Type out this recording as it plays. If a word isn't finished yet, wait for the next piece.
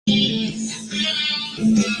Good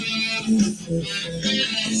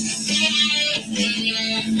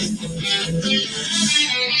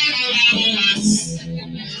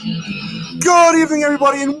evening,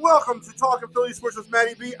 everybody, and welcome to Talking Philly Sports with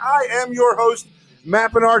Matty B. I am your host,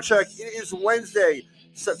 Matt Benarchek. It is Wednesday,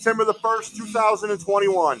 September the 1st,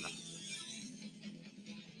 2021.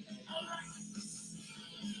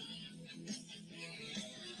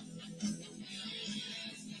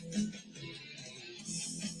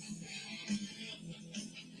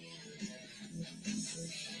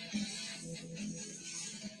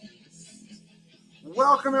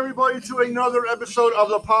 Welcome, everybody, to another episode of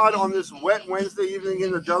the pod on this wet Wednesday evening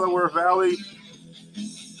in the Delaware Valley.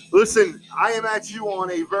 Listen, I am at you on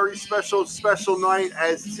a very special night,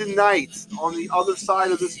 as tonight, on the other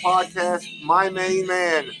side of this podcast, my main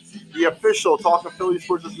man, the official Talking Philly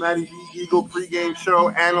Sports with Matty B Eagle pregame show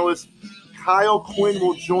analyst, Kyle Quinn,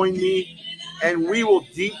 will join me, and we will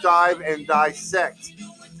deep dive and dissect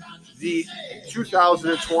the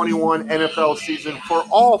 2021 NFL season for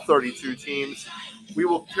all 32 teams. We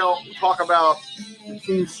will talk about the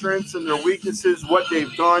team's strengths and their weaknesses, what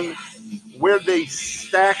they've done, where they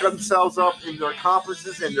stack themselves up in their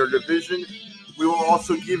conferences and their division. We will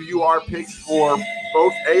also give you our picks for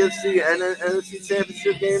both AFC and NFC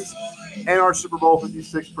championship games and our Super Bowl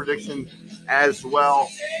 56 prediction as well.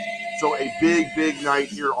 So a big night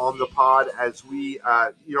here on the pod as we,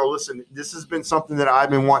 listen, this has been something that I've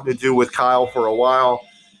been wanting to do with Kyle for a while,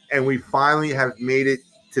 and we finally have made it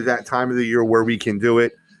to that time of the year where we can do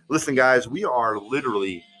it. Listen, guys, we are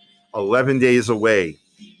literally 11 days away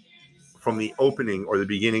from the opening or the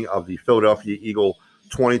beginning of the Philadelphia Eagle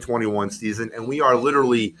 2021 season, and we are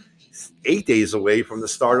literally 8 days away from the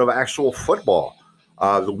start of actual football.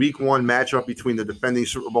 The Week 1 matchup between the defending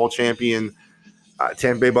Super Bowl champion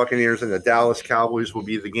Tampa Bay Buccaneers and the Dallas Cowboys will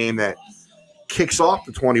be the game that kicks off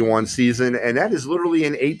the 21 season, and that is literally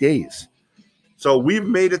in 8 days. So we've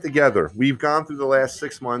made it together. We've gone through the last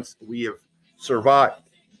 6 months. We have survived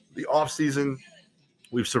the offseason.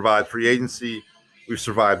 We've survived free agency. We've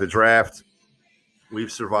survived the draft.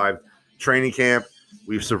 We've survived training camp.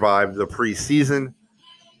 We've survived the preseason.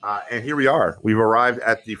 And here we are. We've arrived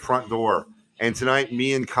at the front door. And tonight,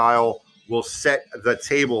 me and Kyle will set the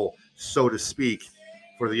table, so to speak,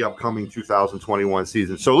 for the upcoming 2021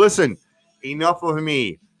 season. So listen, enough of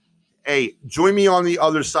me. Hey, join me on the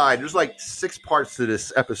other side. There's like 6 parts to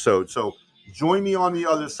this episode. So join me on the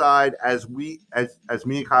other side as me and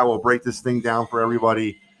Kyle will break this thing down for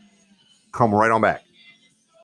everybody. Come right on back.